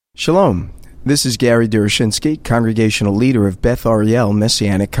Shalom. This is Gary Durashinsky, Congregational Leader of Beth Ariel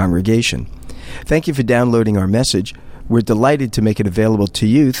Messianic Congregation. Thank you for downloading our message. We're delighted to make it available to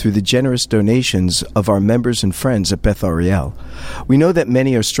you through the generous donations of our members and friends at Beth Ariel. We know that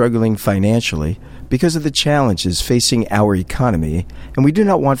many are struggling financially because of the challenges facing our economy, and we do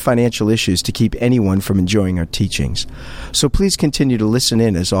not want financial issues to keep anyone from enjoying our teachings. So please continue to listen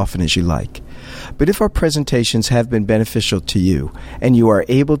in as often as you like. But if our presentations have been beneficial to you, and you are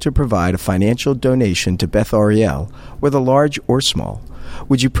able to provide a financial donation to Beth Ariel, whether large or small,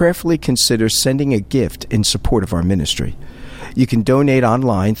 would you prayerfully consider sending a gift in support of our ministry? You can donate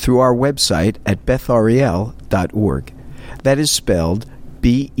online through our website at bethariel.org. That is spelled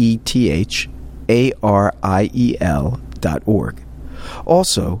BETHARIEL.org.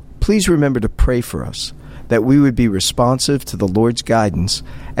 Also, please remember to pray for us, that we would be responsive to the Lord's guidance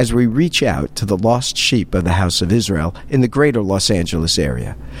as we reach out to the lost sheep of the house of Israel in the greater Los Angeles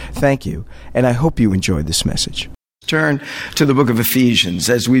area. Thank you, and I hope you enjoyed this message. Turn to the book of Ephesians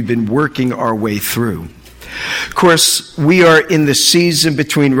as we've been working our way through. Of course, we are in the season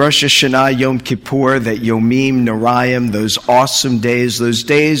between Rosh Hashanah, Yom Kippur, that Yomim, Noraim, those awesome days, those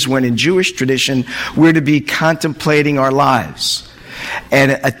days when in Jewish tradition we're to be contemplating our lives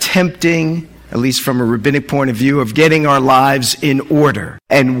and attempting, at least from a rabbinic point of view, of getting our lives in order.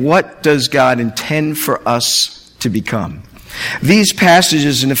 And what does God intend for us to become? These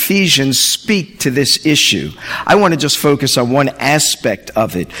passages in Ephesians speak to this issue. I want to just focus on one aspect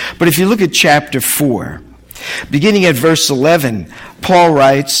of it. But if you look at chapter 4, beginning at verse 11, Paul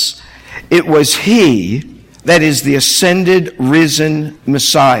writes, "It was he, that is the ascended, risen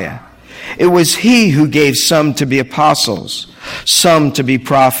Messiah. It was he who gave some to be apostles, some to be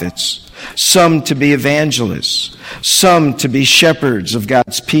prophets, some to be evangelists, some to be shepherds of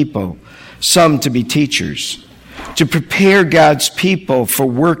God's people, some to be teachers, to prepare God's people for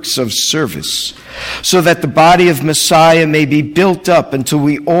works of service, so that the body of Messiah may be built up until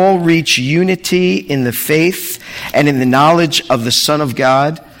we all reach unity in the faith and in the knowledge of the Son of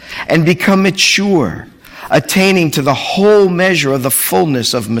God, and become mature, attaining to the whole measure of the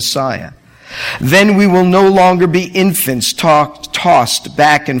fullness of Messiah. Then we will no longer be infants tossed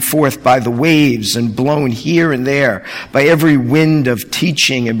back and forth by the waves and blown here and there by every wind of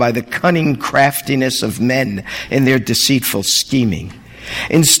teaching and by the cunning craftiness of men in their deceitful scheming.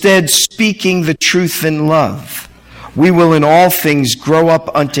 Instead, speaking the truth in love, we will in all things grow up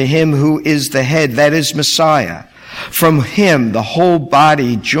unto him who is the head, that is Messiah. From him, the whole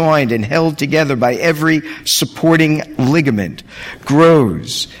body, joined and held together by every supporting ligament,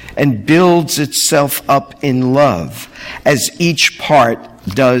 grows and builds itself up in love as each part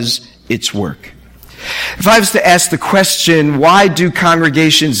does its work." If I was to ask the question, why do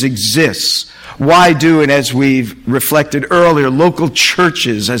congregations exist? Why do, and as we've reflected earlier, local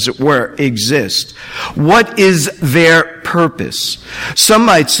churches, as it were, exist? What is their purpose? Some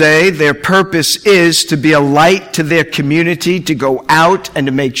might say their purpose is to be a light to their community, to go out and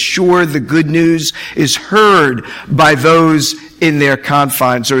to make sure the good news is heard by those in their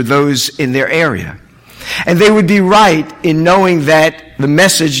confines or those in their area. And they would be right in knowing that the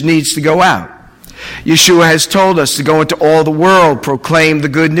message needs to go out. Yeshua has told us to go into all the world, proclaim the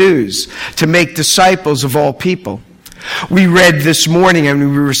good news, to make disciples of all people. We read this morning, and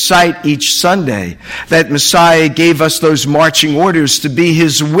we recite each Sunday, that Messiah gave us those marching orders to be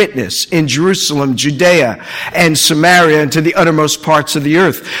his witness in Jerusalem, Judea, and Samaria, and to the uttermost parts of the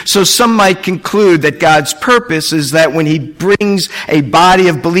earth. So some might conclude that God's purpose is that when he brings a body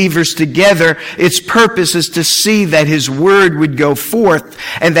of believers together, its purpose is to see that his word would go forth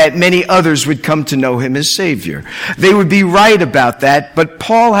and that many others would come to know him as Savior. They would be right about that, but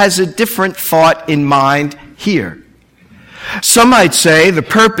Paul has a different thought in mind here. Some might say the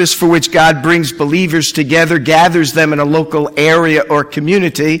purpose for which God brings believers together, gathers them in a local area or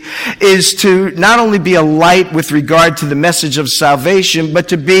community, is to not only be a light with regard to the message of salvation, but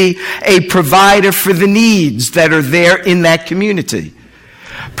to be a provider for the needs that are there in that community.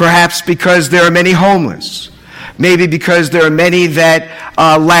 Perhaps because there are many homeless. Maybe because there are many that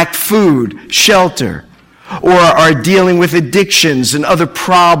lack food, shelter, or are dealing with addictions and other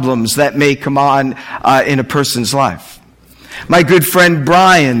problems that may come on in a person's life. My good friend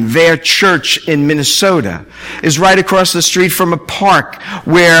Brian, their church in Minnesota, is right across the street from a park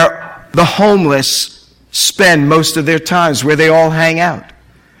where the homeless spend most of their times, where they all hang out.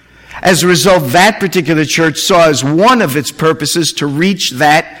 As a result, that particular church saw as one of its purposes to reach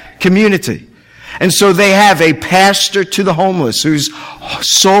that community. And so they have a pastor to the homeless whose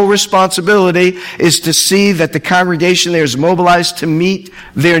sole responsibility is to see that the congregation there is mobilized to meet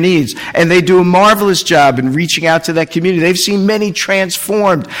their needs. And they do a marvelous job in reaching out to that community. They've seen many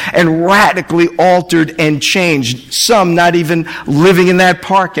transformed and radically altered and changed, some not even living in that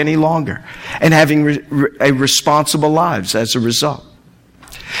park any longer and having responsible lives as a result.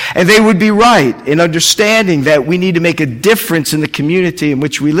 And they would be right in understanding that we need to make a difference in the community in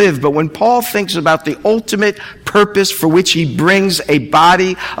which we live. But when Paul thinks about the ultimate purpose for which he brings a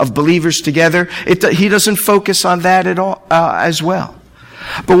body of believers together, he doesn't focus on that at all as well.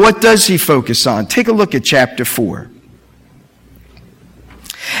 But what does he focus on? Take a look at chapter 4.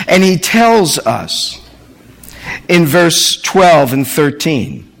 And he tells us in verse 12 and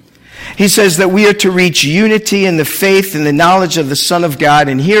 13, he says that we are to reach unity in the faith and the knowledge of the Son of God,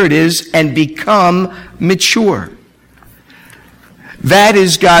 and here it is, and become mature. That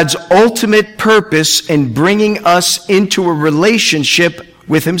is God's ultimate purpose in bringing us into a relationship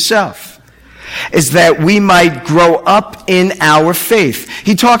with himself, is that we might grow up in our faith.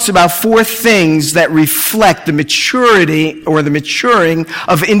 He talks about 4 things that reflect the maturity or the maturing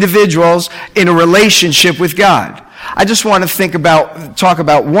of individuals in a relationship with God. I just want to talk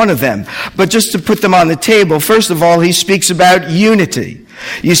about one of them, but just to put them on the table, first of all, he speaks about unity.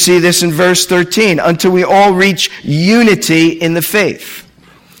 You see this in verse 13, until we all reach unity in the faith.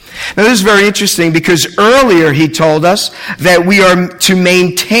 Now this is very interesting because earlier he told us that we are to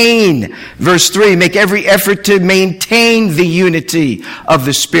maintain, verse 3, make every effort to maintain the unity of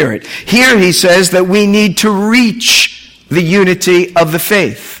the Spirit. Here he says that we need to reach the unity of the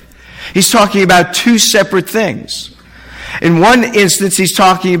faith. He's talking about 2 separate things. In one instance, he's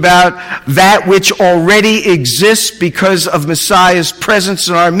talking about that which already exists because of Messiah's presence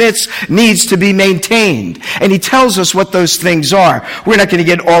in our midst needs to be maintained. And he tells us what those things are. We're not going to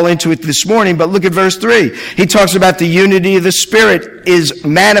get all into it this morning, but look at verse 3. He talks about the unity of the Spirit is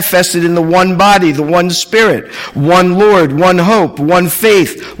manifested in the one body, the one Spirit, one Lord, one hope, one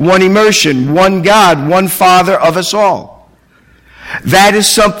faith, one immersion, one God, one Father of us all. That is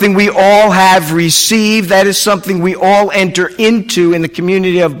something we all have received. That is something we all enter into in the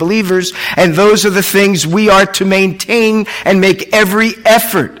community of believers. And those are the things we are to maintain and make every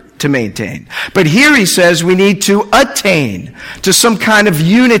effort to maintain. But here he says we need to attain to some kind of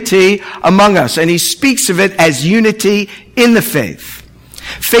unity among us. And he speaks of it as unity in the faith.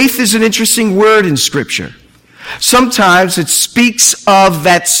 Faith is an interesting word in Scripture. Sometimes it speaks of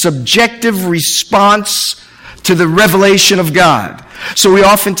that subjective response to the revelation of God. So we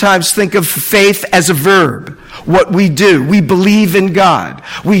oftentimes think of faith as a verb. What we do. We believe in God.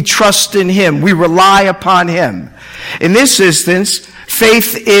 We trust in him. We rely upon him. In this instance,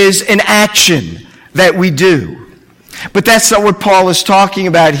 faith is an action that we do. But that's not what Paul is talking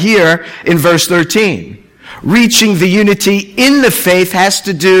about here in verse 13. Reaching the unity in the faith has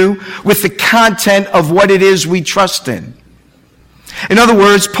to do with the content of what it is we trust in. In other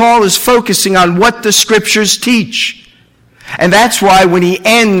words, Paul is focusing on what the Scriptures teach. And that's why when he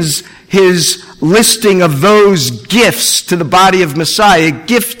ends his listing of those gifts to the body of Messiah,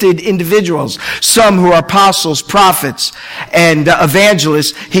 gifted individuals, some who are apostles, prophets, and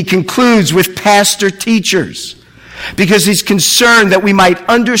evangelists, he concludes with pastor teachers. Because he's concerned that we might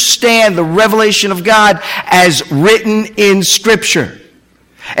understand the revelation of God as written in Scripture.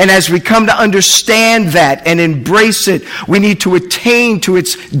 And as we come to understand that and embrace it, we need to attain to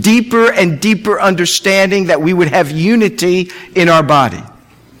its deeper and deeper understanding that we would have unity in our body.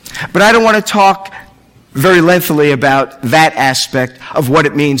 But I don't want to talk very lengthily about that aspect of what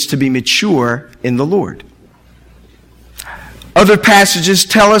it means to be mature in the Lord. Other passages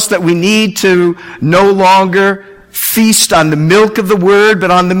tell us that we need to no longer feast on the milk of the Word,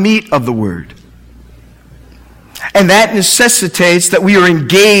 but on the meat of the Word. And that necessitates that we are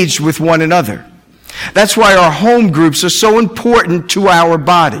engaged with one another. That's why our home groups are so important to our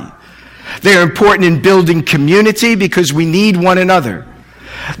body. They are important in building community because we need one another.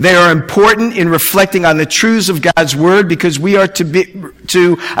 They are important in reflecting on the truths of God's Word because we are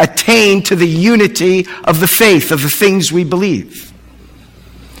to attain to the unity of the faith, of the things we believe.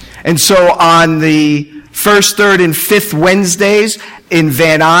 And so on the first, third, and fifth Wednesdays in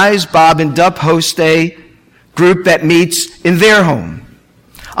Van Nuys, Bob and Dup host a group that meets in their home.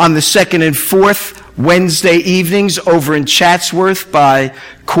 On the second and fourth Wednesday evenings over in Chatsworth by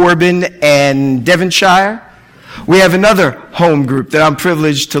Corbin and Devonshire, we have another home group that I'm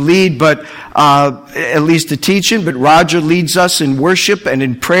privileged to lead, but at least to teach in. But Roger leads us in worship and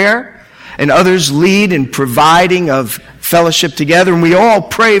in prayer, and others lead in providing of fellowship together, and we all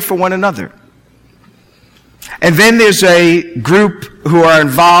pray for one another. And then there's a group who are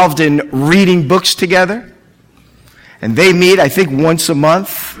involved in reading books together. And they meet, I think, once a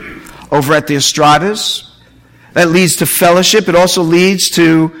month over at the Estradas. That leads to fellowship. It also leads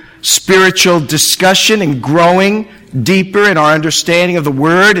to spiritual discussion and growing deeper in our understanding of the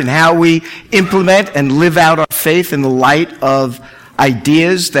Word and how we implement and live out our faith in the light of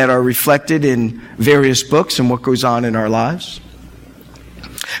ideas that are reflected in various books and what goes on in our lives.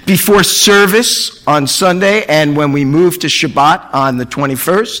 Before service on Sunday and when we move to Shabbat on the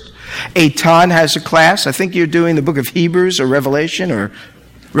 21st, Eitan has a class. I think you're doing the book of Hebrews or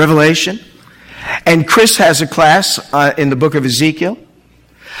Revelation. And Chris has a class in the book of Ezekiel.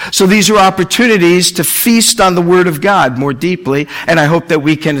 So these are opportunities to feast on the Word of God more deeply, and I hope that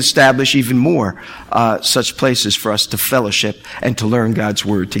we can establish even more such places for us to fellowship and to learn God's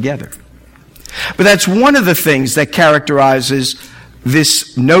Word together. But that's one of the things that characterizes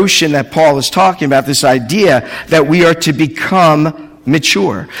this notion that Paul is talking about, this idea that we are to become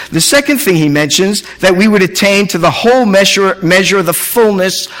mature. The second thing he mentions, that we would attain to the whole measure of the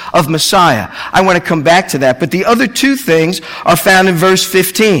fullness of Messiah. I want to come back to that. But the other two things are found in verse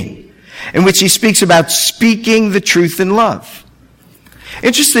 15, in which he speaks about speaking the truth in love.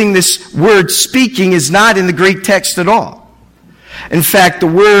 Interesting, this word speaking is not in the Greek text at all. In fact, the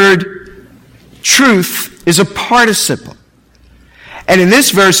word truth is a participle. And in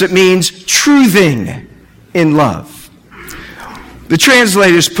this verse, it means truthing in love. The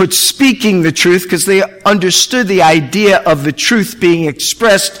translators put speaking the truth because they understood the idea of the truth being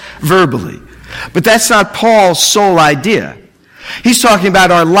expressed verbally. But that's not Paul's sole idea. He's talking about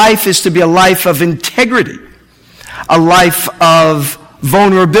our life is to be a life of integrity, a life of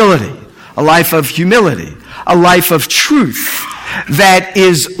vulnerability, a life of humility, a life of truth that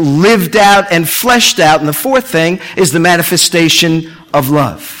is lived out and fleshed out. And the fourth thing is the manifestation of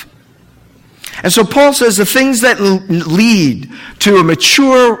love. And so Paul says the things that lead to a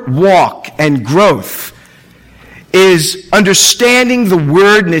mature walk and growth is understanding the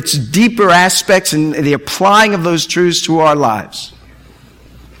Word and its deeper aspects and the applying of those truths to our lives.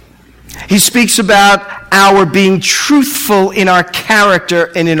 He speaks about our being truthful in our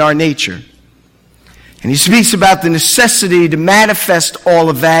character and in our nature. And he speaks about the necessity to manifest all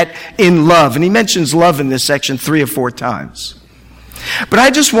of that in love. And he mentions love in this section 3 or 4 times. But I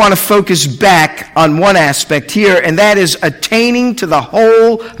just want to focus back on one aspect here, and that is attaining to the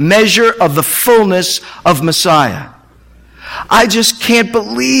whole measure of the fullness of Messiah. I just can't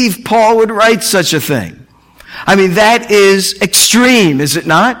believe Paul would write such a thing. I mean, that is extreme, is it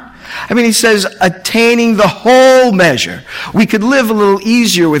not? I mean, he says attaining the whole measure. We could live a little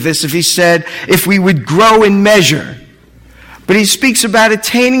easier with this if he said, if we would grow in measure. But he speaks about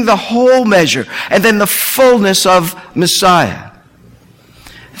attaining the whole measure and then the fullness of Messiah.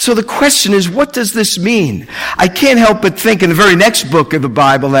 So the question is, what does this mean? I can't help but think in the very next book of the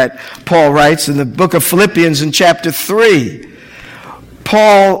Bible that Paul writes, in the book of Philippians in chapter 3,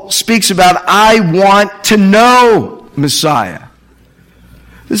 Paul speaks about, I want to know Messiah.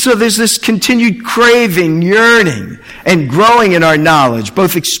 So there's this continued craving, yearning, and growing in our knowledge,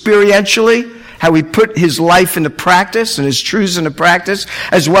 both experientially, how we put his life into practice and his truths into practice,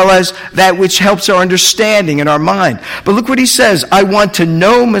 as well as that which helps our understanding and our mind. But look what he says, I want to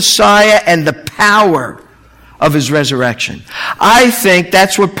know Messiah and the power of his resurrection. I think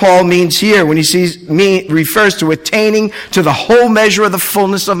that's what Paul means here when he refers to attaining to the whole measure of the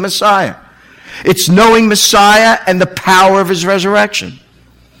fullness of Messiah. It's knowing Messiah and the power of his resurrection.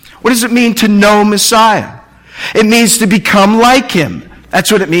 What does it mean to know Messiah? It means to become like him.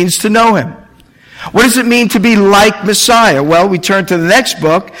 That's what it means to know him. What does it mean to be like Messiah? Well, we turn to the next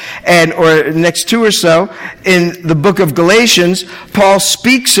book, or next 2 or so, in the book of Galatians, Paul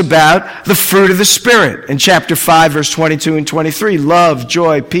speaks about the fruit of the Spirit in chapter 5, verse 22 and 23. Love,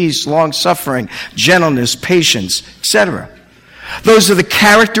 joy, peace, long-suffering, gentleness, patience, etc. Those are the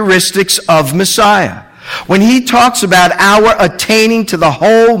characteristics of Messiah. When he talks about our attaining to the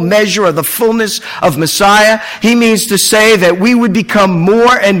whole measure of the fullness of Messiah, he means to say that we would become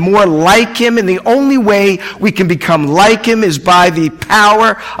more and more like him, and the only way we can become like him is by the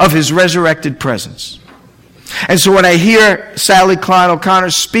power of his resurrected presence. And so when I hear Sally Klein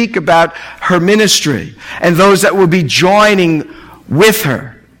O'Connor speak about her ministry and those that will be joining with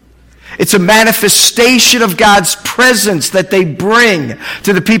her, it's a manifestation of God's presence that they bring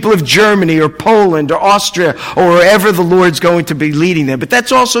to the people of Germany or Poland or Austria or wherever the Lord's going to be leading them. But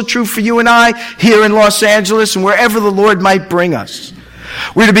that's also true for you and I here in Los Angeles and wherever the Lord might bring us.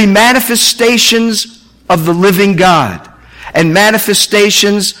 We're to be manifestations of the living God and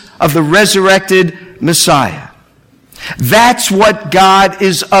manifestations of the resurrected Messiah. That's what God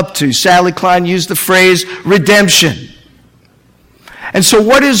is up to. Sally Klein used the phrase redemption. And so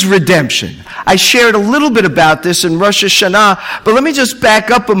what is redemption? I shared a little bit about this in Rosh Hashanah, but let me just back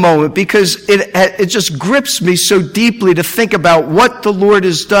up a moment because it just grips me so deeply to think about what the Lord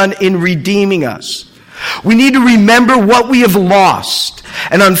has done in redeeming us. We need to remember what we have lost.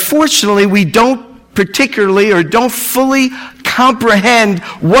 And unfortunately, we don't particularly or don't fully comprehend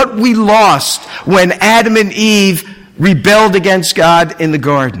what we lost when Adam and Eve rebelled against God in the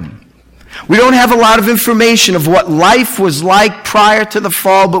garden. We don't have a lot of information of what life was like prior to the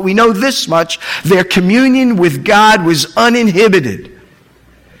fall, but we know this much: their communion with God was uninhibited.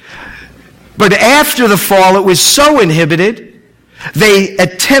 But after the fall, it was so inhibited, they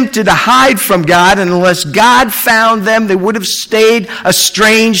attempted to hide from God, and unless God found them, they would have stayed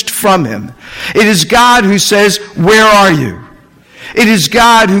estranged from Him. It is God who says, "Where are you?" It is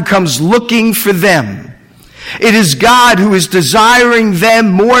God who comes looking for them. It is God who is desiring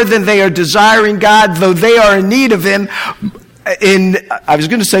them more than they are desiring God, though they are in need of Him. I was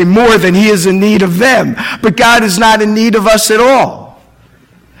going to say more than He is in need of them, but God is not in need of us at all.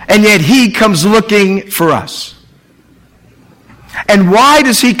 And yet He comes looking for us. And why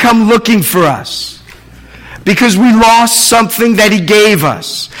does He come looking for us? Because we lost something that He gave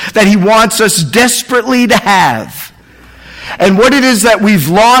us, that He wants us desperately to have. And what it is that we've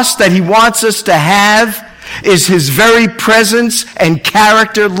lost that He wants us to have is His very presence and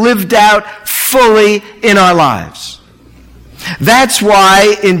character lived out fully in our lives. That's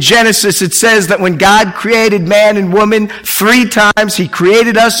why in Genesis it says that when God created man and woman 3 times, He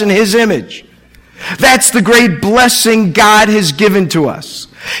created us in His image. That's the great blessing God has given to us.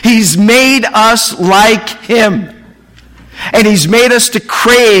 He's made us like Him. And He's made us to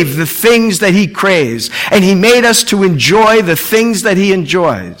crave the things that He craves. And He made us to enjoy the things that He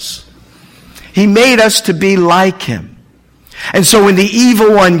enjoys. He made us to be like Him. And so when the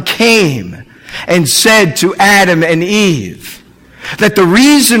evil one came and said to Adam and Eve that the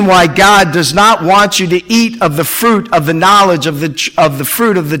reason why God does not want you to eat of the fruit of the knowledge of the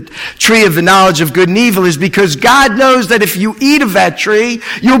fruit of the tree of the knowledge of good and evil is because God knows that if you eat of that tree,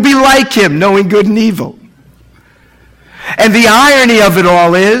 you'll be like Him, knowing good and evil. And the irony of it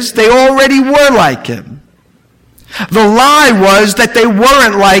all is they already were like Him. The lie was that they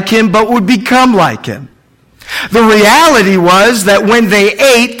weren't like Him, but would become like Him. The reality was that when they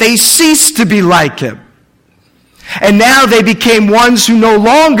ate, they ceased to be like Him. And now they became ones who no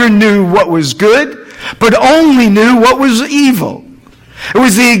longer knew what was good, but only knew what was evil. It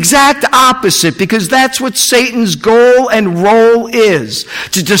was the exact opposite, because that's what Satan's goal and role is,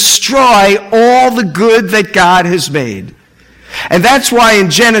 to destroy all the good that God has made. And that's why in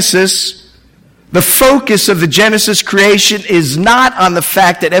Genesis, the focus of the Genesis creation is not on the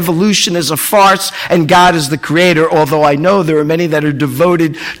fact that evolution is a farce and God is the creator, although I know there are many that are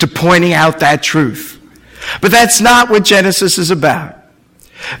devoted to pointing out that truth. But that's not what Genesis is about.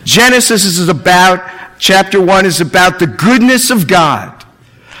 Genesis is about, chapter 1 is about the goodness of God,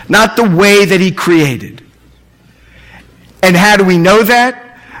 not the way that He created. And how do we know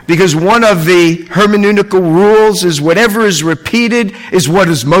that? Because one of the hermeneutical rules is whatever is repeated is what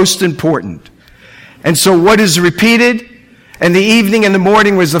is most important. And so what is repeated? And the evening and the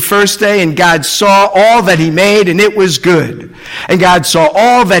morning was the first day, and God saw all that He made, and it was good. And God saw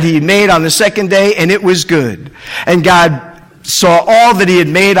all that He had made on the second day, and it was good. And God saw all that He had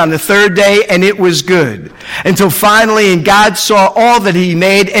made on the third day, and it was good. Until finally, and God saw all that He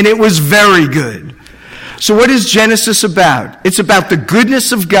made, and it was very good. So what is Genesis about? It's about the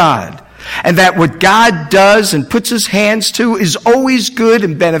goodness of God. And that what God does and puts His hands to is always good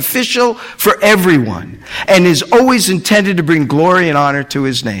and beneficial for everyone, and is always intended to bring glory and honor to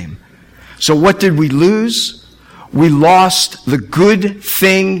His name. So what did we lose? We lost the good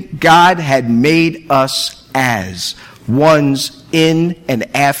thing God had made us as, ones in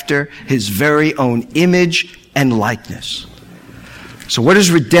and after His very own image and likeness. So what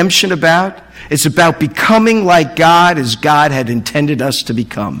is redemption about? It's about becoming like God as God had intended us to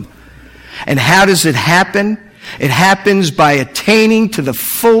become. And how does it happen? It happens by attaining to the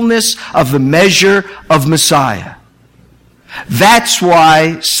fullness of the measure of Messiah. That's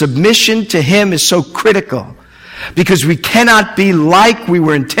why submission to Him is so critical, because we cannot be like we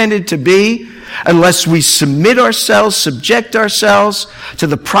were intended to be unless we submit ourselves, subject ourselves to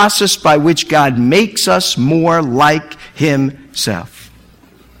the process by which God makes us more like Himself.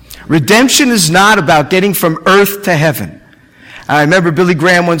 Redemption is not about getting from earth to heaven. I remember Billy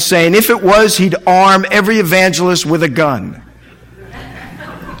Graham once saying, if it was, he'd arm every evangelist with a gun.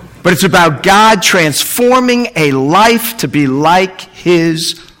 But it's about God transforming a life to be like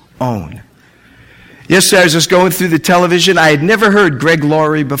His own. Yesterday I was just going through the television. I had never heard Greg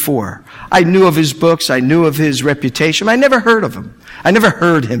Laurie before. I knew of his books. I knew of his reputation. I never heard of him. I never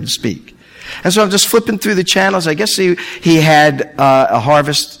heard him speak. And so I'm just flipping through the channels. I guess he had a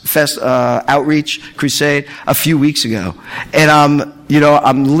Harvest Fest outreach crusade a few weeks ago. And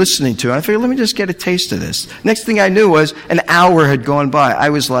I'm listening to it. I figured, let me just get a taste of this. Next thing I knew was an hour had gone by.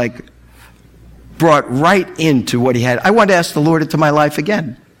 I was like brought right into what he had. I wanted to ask the Lord into my life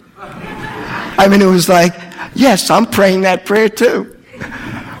again. I mean, it was like, yes, I'm praying that prayer too.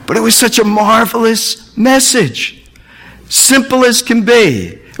 But it was such a marvelous message. Simple as can be.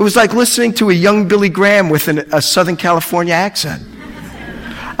 It was like listening to a young Billy Graham with a Southern California accent.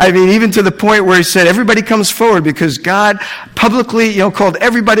 I mean, even to the point where he said, everybody comes forward because God publicly, called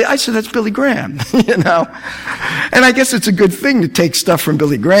everybody. I said, that's Billy Graham, And I guess it's a good thing to take stuff from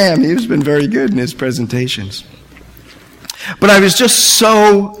Billy Graham. He's been very good in his presentations. But I was just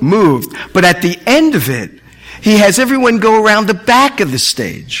so moved. But at the end of it, he has everyone go around the back of the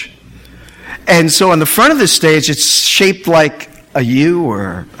stage. And so on the front of the stage, it's shaped like a U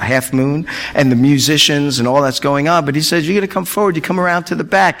or a half moon, and the musicians and all that's going on. But he says, you got to come forward. You come around to the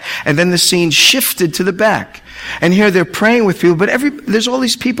back. And then the scene shifted to the back. And here they're praying with people, but there's all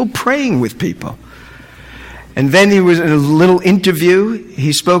these people praying with people. And then he was in a little interview.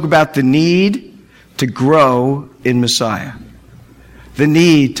 He spoke about the need to grow in Messiah. The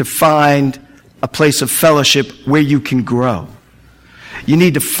need to find a place of fellowship where you can grow. You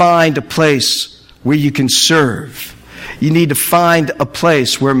need to find a place where you can serve. You need to find a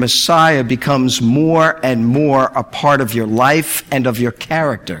place where Messiah becomes more and more a part of your life and of your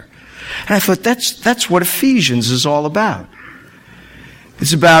character. And I thought that's what Ephesians is all about.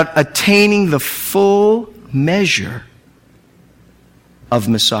 It's about attaining the full measure of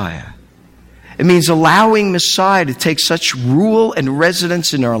Messiah. It means allowing Messiah to take such rule and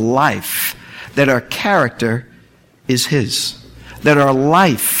residence in our life that our character is His, that our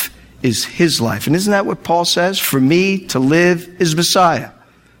life is His life. And isn't that what Paul says? For me to live is Messiah.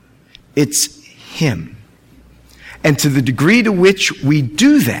 It's Him. And to the degree to which we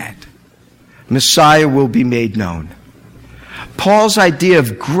do that, Messiah will be made known. Paul's idea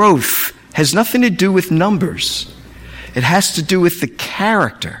of growth has nothing to do with numbers. It has to do with the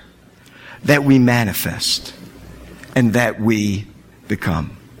character that we manifest and that we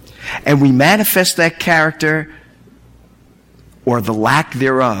become. And we manifest that character or the lack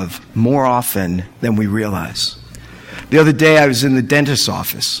thereof more often than we realize. The other day I was in the dentist's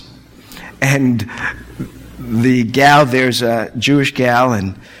office, and the gal, there's a Jewish gal,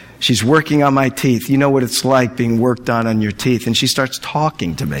 and she's working on my teeth. You know what it's like being worked on your teeth. And she starts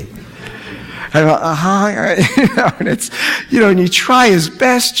talking to me. I go, and it's, and you try as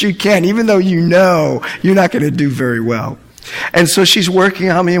best you can, even though you're not going to do very well. And so she's working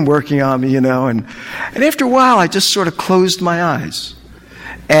on me, and after a while, I just sort of closed my eyes.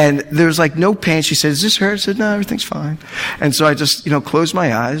 And there was like no pain. She said, is this hurt? I said, no, everything's fine. And so I just, closed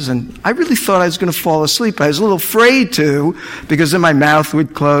my eyes, and I really thought I was going to fall asleep. I was a little afraid to, because then my mouth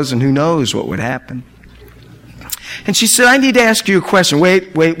would close, and who knows what would happen. And she said, I need to ask you a question.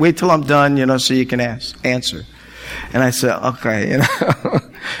 Wait till I'm done, so you can answer. And I said, okay,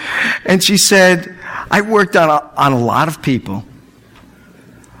 And she said, I worked on a lot of people.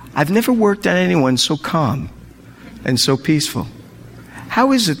 I've never worked on anyone so calm and so peaceful.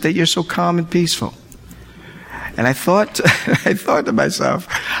 How is it that you're so calm and peaceful? And I thought to myself,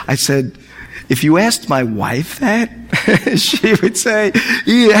 I said, if you asked my wife that, she would say,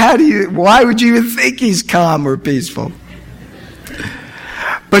 why would you even think he's calm or peaceful?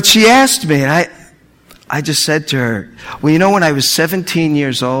 But she asked me, and I just said to her, well, when I was 17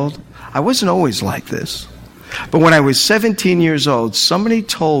 years old, I wasn't always like this. But when I was 17 years old, somebody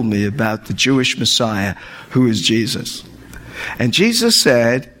told me about the Jewish Messiah, who is Jesus. And Jesus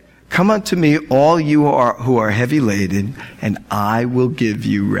said, come unto me, all you who are heavy laden, and I will give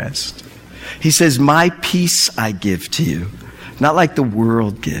you rest. He says, my peace I give to you, not like the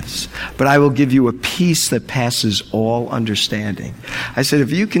world gives, but I will give you a peace that passes all understanding. I said,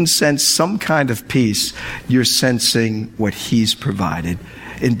 if you can sense some kind of peace, you're sensing what He's provided.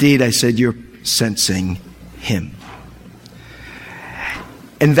 Indeed, I said, you're sensing Him.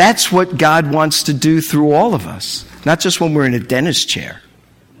 And that's what God wants to do through all of us. Not just when we're in a dentist chair,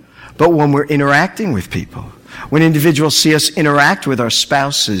 but when we're interacting with people. When individuals see us interact with our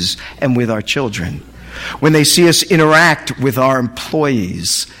spouses and with our children. When they see us interact with our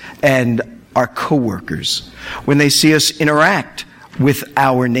employees and our coworkers. When they see us interact with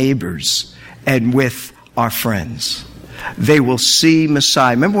our neighbors and with our friends. they will see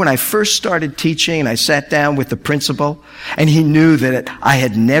Messiah. Remember when I first started teaching and I sat down with the principal and he knew that I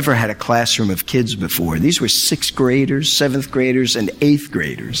had never had a classroom of kids before. These were 6th graders, 7th graders, and 8th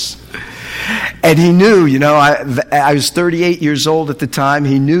graders. And he knew, I was 38 years old at the time.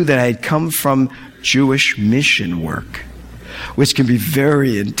 He knew that I had come from Jewish mission work, which can be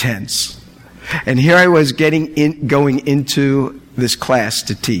very intense. And here I was going into this class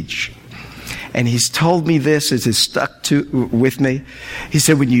to teach. And he's told me this, it has stuck with me. He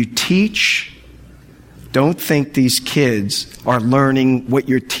said, when you teach, don't think these kids are learning what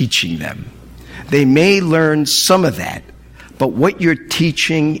you're teaching them. They may learn some of that, but what you're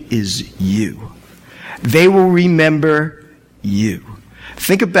teaching is you. They will remember you.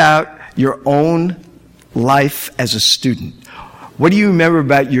 Think about your own life as a student. What do you remember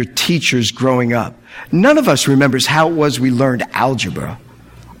about your teachers growing up? None of us remembers how it was we learned algebra.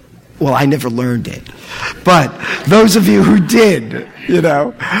 Well, I never learned it. But those of you who did,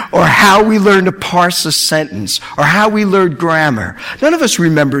 or how we learned to parse a sentence, or how we learned grammar. None of us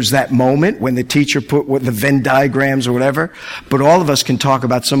remembers that moment when the teacher put the Venn diagrams or whatever. But all of us can talk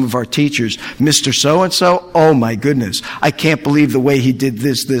about some of our teachers. Mr. So-and-so, oh my goodness, I can't believe the way he did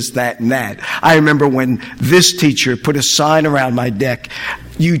this, that, and that. I remember when this teacher put a sign around my deck,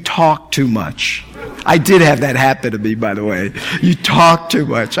 you talk too much. I did have that happen to me, by the way. You talk too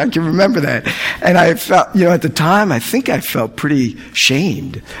much. I can remember that. And I felt, at the time, I think I felt pretty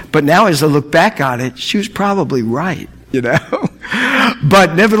shamed. But now as I look back on it, she was probably right,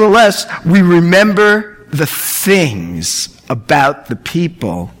 But nevertheless, we remember the things about the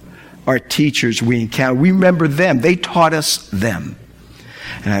people, our teachers we encountered. We remember them. They taught us them.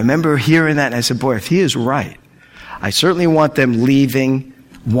 And I remember hearing that, and I said, boy, if he is right, I certainly want them leaving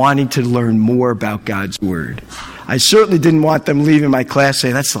wanting to learn more about God's Word. I certainly didn't want them leaving my class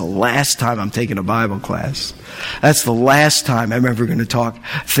saying, that's the last time I'm taking a Bible class. That's the last time I'm ever going to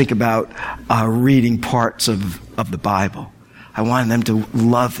think about reading parts of the Bible. I wanted them to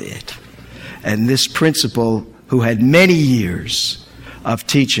love it. And this principal, who had many years of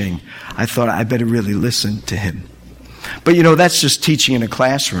teaching, I thought I better really listen to him. But that's just teaching in a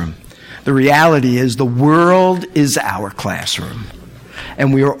classroom. The reality is the world is our classroom.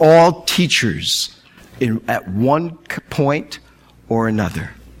 And we are all teachers at one point or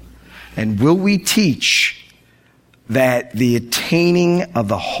another. And will we teach that the attaining of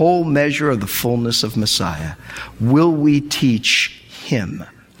the whole measure of the fullness of Messiah, will we teach him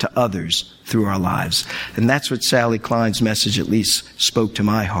to others through our lives? And that's what Sally Klein's message at least spoke to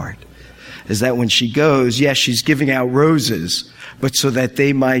my heart. Is that when she goes, yes, she's giving out roses, but so that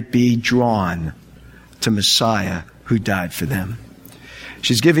they might be drawn to Messiah who died for them.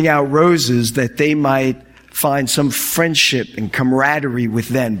 She's giving out roses that they might find some friendship and camaraderie with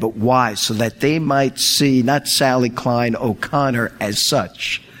them. But why? So that they might see not Sally Klein O'Connor as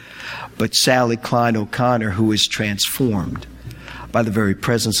such, but Sally Klein O'Connor who is transformed by the very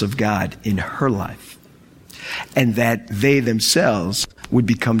presence of God in her life. And that they themselves would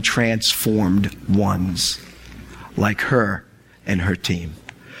become transformed ones like her and her team.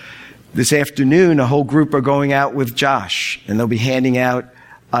 This afternoon, a whole group are going out with Josh, and they'll be handing out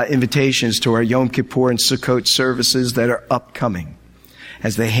invitations to our Yom Kippur and Sukkot services that are upcoming.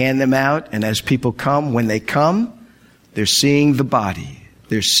 As they hand them out, and as people come, when they come, they're seeing the body.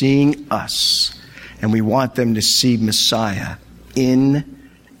 They're seeing us. And we want them to see Messiah in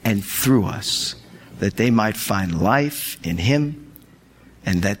and through us, that they might find life in him,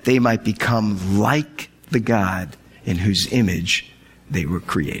 and that they might become like the God in whose image they were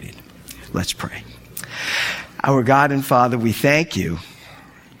created. Let's pray. Our God and Father, we thank you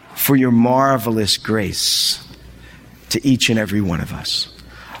for your marvelous grace to each and every one of us.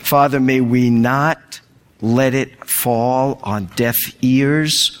 Father, may we not let it fall on deaf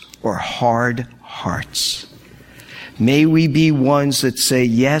ears or hard hearts. May we be ones that say,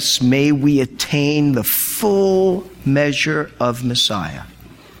 yes, may we attain the full measure of Messiah.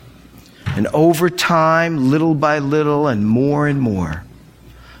 And over time, little by little and more,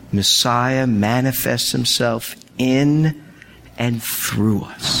 Messiah manifests himself in and through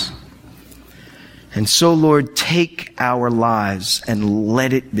us. And so, Lord, take our lives and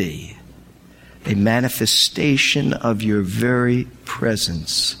let it be a manifestation of your very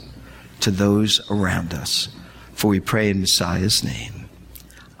presence to those around us. For we pray in Messiah's name.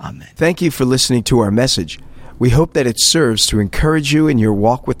 Amen. Thank you for listening to our message. We hope that it serves to encourage you in your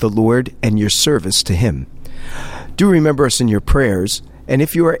walk with the Lord and your service to him. Do remember us in your prayers, and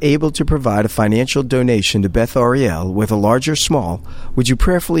if you are able to provide a financial donation to Beth Ariel, whether large or small, would you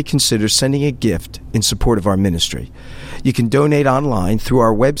prayerfully consider sending a gift in support of our ministry? You can donate online through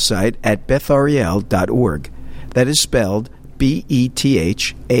our website at bethariel.org. That is spelled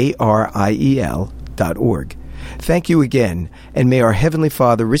BETHARIEL.org. Thank you again, and may our Heavenly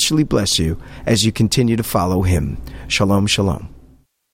Father richly bless you as you continue to follow Him. Shalom, shalom.